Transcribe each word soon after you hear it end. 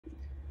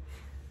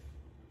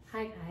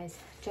Hi guys,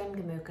 Jen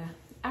Gamuka.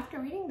 After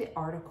reading the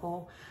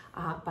article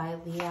by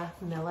Leah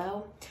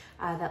Millo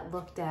that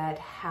looked at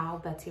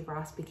how Betsy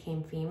Ross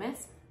became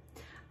famous,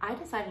 I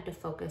decided to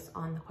focus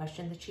on the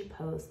question that she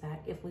posed,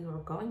 that if we were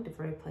going to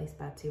replace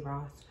Betsy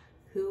Ross,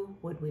 who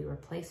would we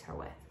replace her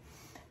with?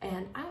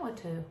 And I want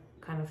to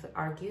kind of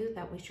argue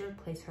that we should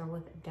replace her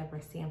with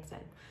Deborah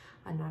Sampson.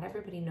 Not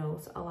everybody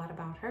knows a lot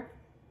about her.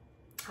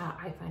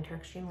 I find her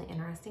extremely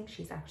interesting.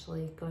 She's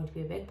actually going to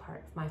be a big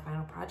part of my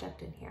final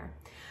project in here.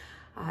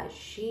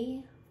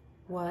 She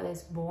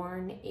was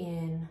born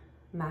in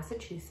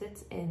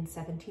Massachusetts in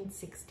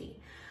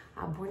 1760,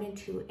 born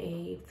into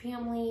a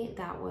family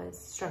that was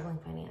struggling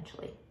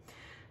financially.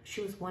 She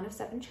was one of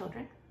 7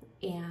 children,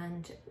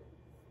 and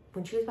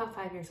when she was about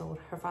 5 years old,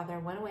 her father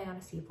went away on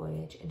a sea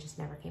voyage and just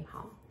never came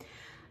home.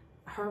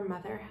 Her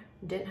mother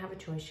didn't have a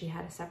choice. She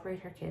had to separate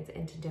her kids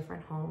into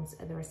different homes.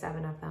 There were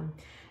 7 of them.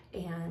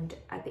 And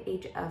at the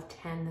age of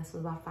 10, this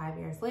was about 5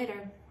 years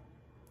later,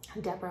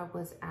 Deborah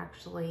was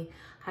actually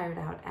hired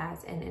out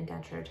as an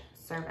indentured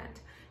servant.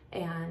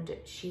 And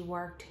she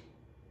worked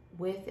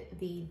with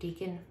the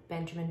Deacon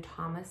Benjamin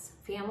Thomas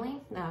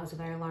family. Now, it was a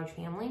very large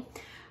family.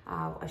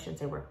 I shouldn't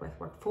say worked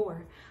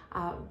for,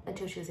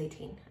 until she was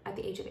 18. At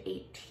the age of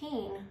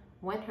 18,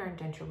 when her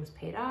indenture was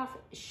paid off,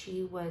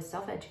 she was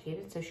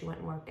self-educated, so she went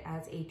and worked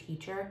as a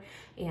teacher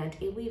and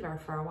a weaver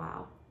for a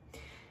while.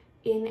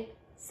 In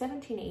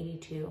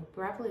 1782,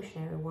 the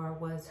Revolutionary War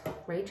was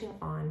raging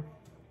on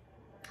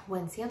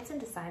when Sampson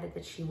decided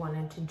that she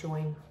wanted to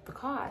join the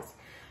cause.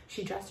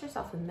 She dressed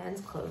herself in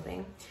men's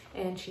clothing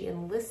and she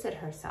enlisted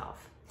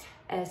herself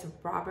as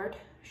Robert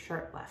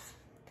Shirtliff.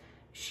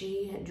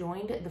 She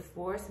joined the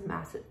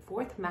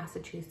 4th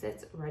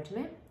Massachusetts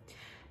Regiment,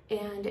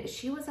 and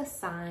she was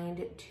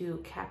assigned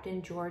to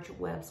Captain George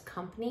Webb's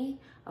company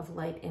of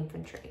light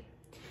infantry.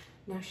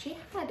 Now, she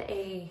had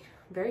a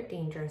very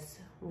dangerous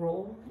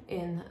role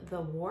in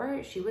the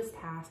war. She was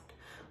tasked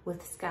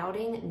with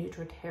scouting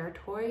neutral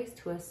territories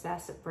to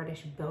assess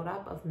British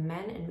buildup of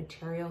men and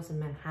materials in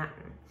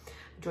Manhattan.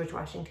 George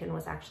Washington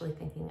was actually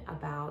thinking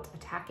about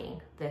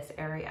attacking this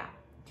area.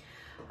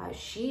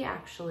 She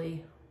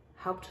actually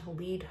helped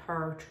lead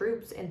her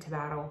troops into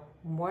battle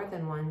more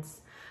than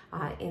once.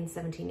 In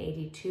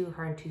 1782,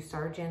 her and 2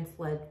 sergeants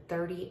led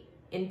 30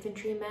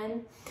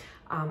 infantrymen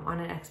on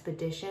an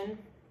expedition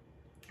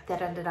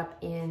that ended up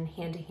in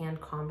hand-to-hand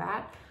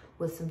combat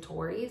with some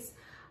Tories.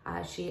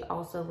 She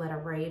also led a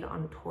raid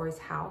on Torr's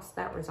house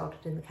that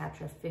resulted in the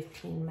capture of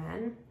 15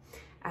 men.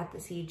 At the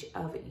siege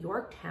of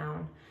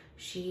Yorktown,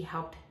 she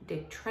helped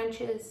dig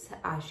trenches.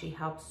 She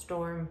helped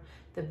storm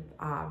the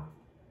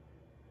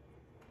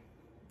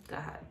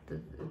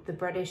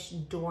British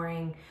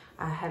during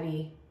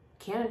heavy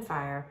cannon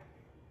fire.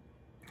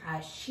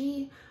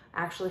 She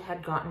actually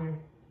had gotten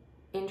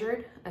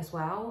injured as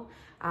well.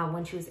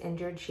 When she was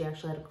injured, she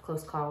actually had a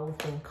close call with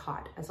being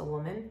caught as a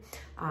woman.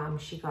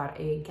 She got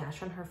a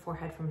gash on her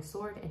forehead from a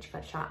sword, and she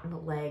got shot in the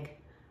leg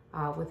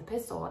with a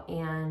pistol,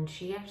 and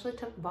she actually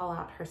took the ball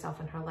out herself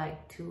in her leg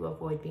to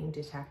avoid being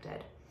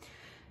detected.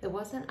 It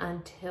wasn't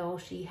until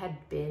she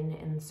had been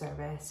in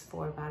service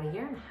for about 1.5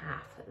 years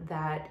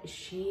that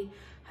she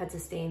had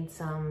sustained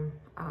some,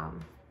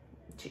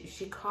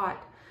 she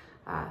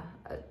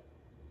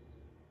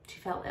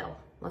fell ill,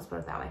 let's put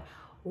it that way,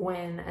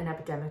 when an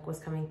epidemic was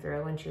coming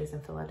through when she was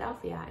in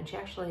Philadelphia, and she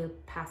actually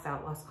passed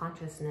out, lost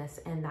consciousness,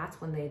 and that's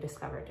when they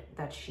discovered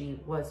that she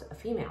was a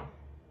female.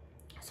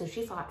 So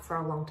she fought for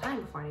a long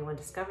time before anyone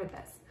discovered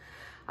this.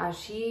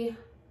 She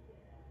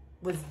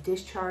was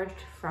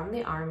discharged from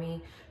the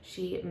army.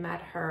 She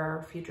met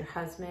her future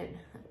husband,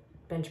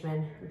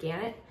 Benjamin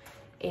Gannett,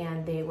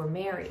 and they were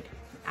married.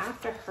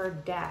 After her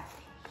death,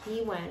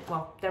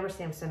 Deborah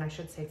Sampson, I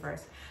should say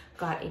first,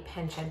 got a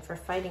pension for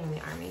fighting in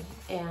the army.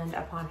 And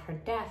upon her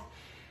death,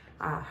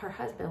 her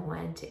husband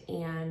went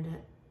and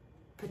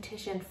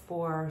petitioned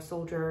for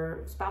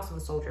spouse of a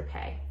soldier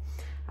pay.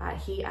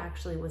 He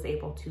actually was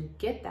able to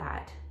get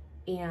that,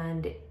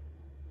 and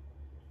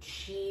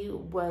she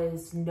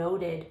was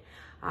noted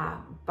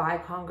by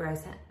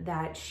Congress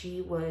that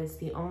she was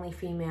the only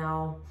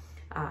female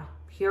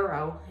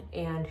hero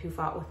and who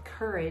fought with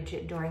courage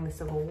during the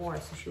Civil War.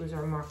 So she was a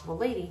remarkable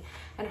lady,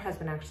 and her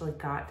husband actually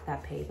got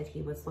that pay that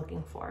he was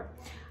looking for.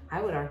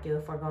 I would argue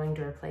if we're going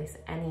to replace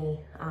any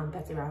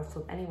Betsy Ross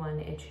with anyone,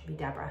 it should be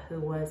Deborah, who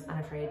was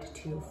unafraid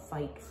to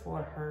fight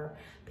for her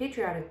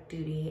patriotic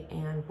duty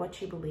and what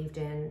she believed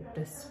in,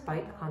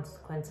 despite the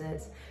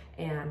consequences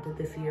and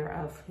the fear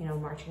of,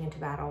 marching into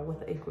battle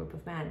with a group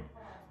of men.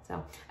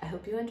 So I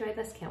hope you enjoyed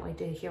this. Can't wait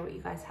to hear what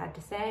you guys had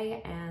to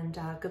say, and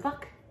good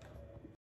luck.